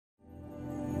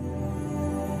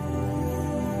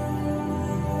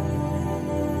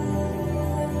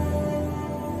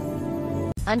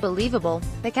Unbelievable.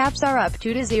 The Caps are up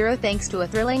 2-0 thanks to a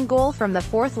thrilling goal from the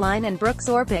fourth line and Brooks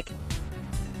Orpik.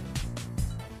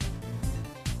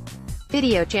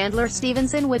 Video Chandler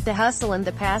Stevenson with the hustle and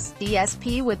the pass,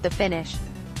 DSP with the finish.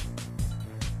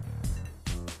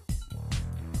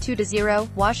 2-0,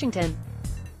 Washington.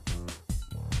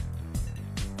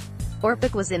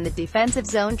 Orpik was in the defensive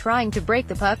zone trying to break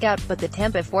the puck out, but the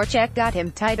Tampa forecheck got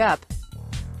him tied up.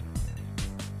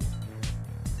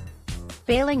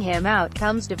 Bailing him out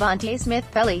comes Devante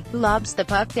Smith-Pelly, who lobs the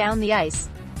puck down the ice.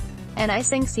 An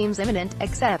icing seems imminent,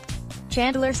 except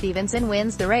Chandler Stevenson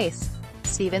wins the race.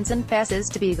 Stevenson passes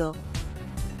to Beagle.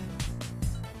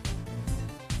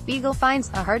 Beagle finds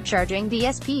a hard-charging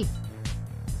DSP.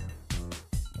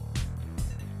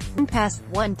 Pass,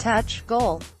 one-touch,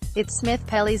 goal. It's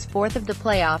Smith-Pelly's fourth of the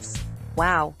playoffs.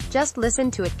 Wow, just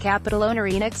listen to it. Capital One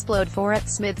Arena explode for at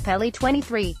Smith-Pelly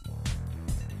 23.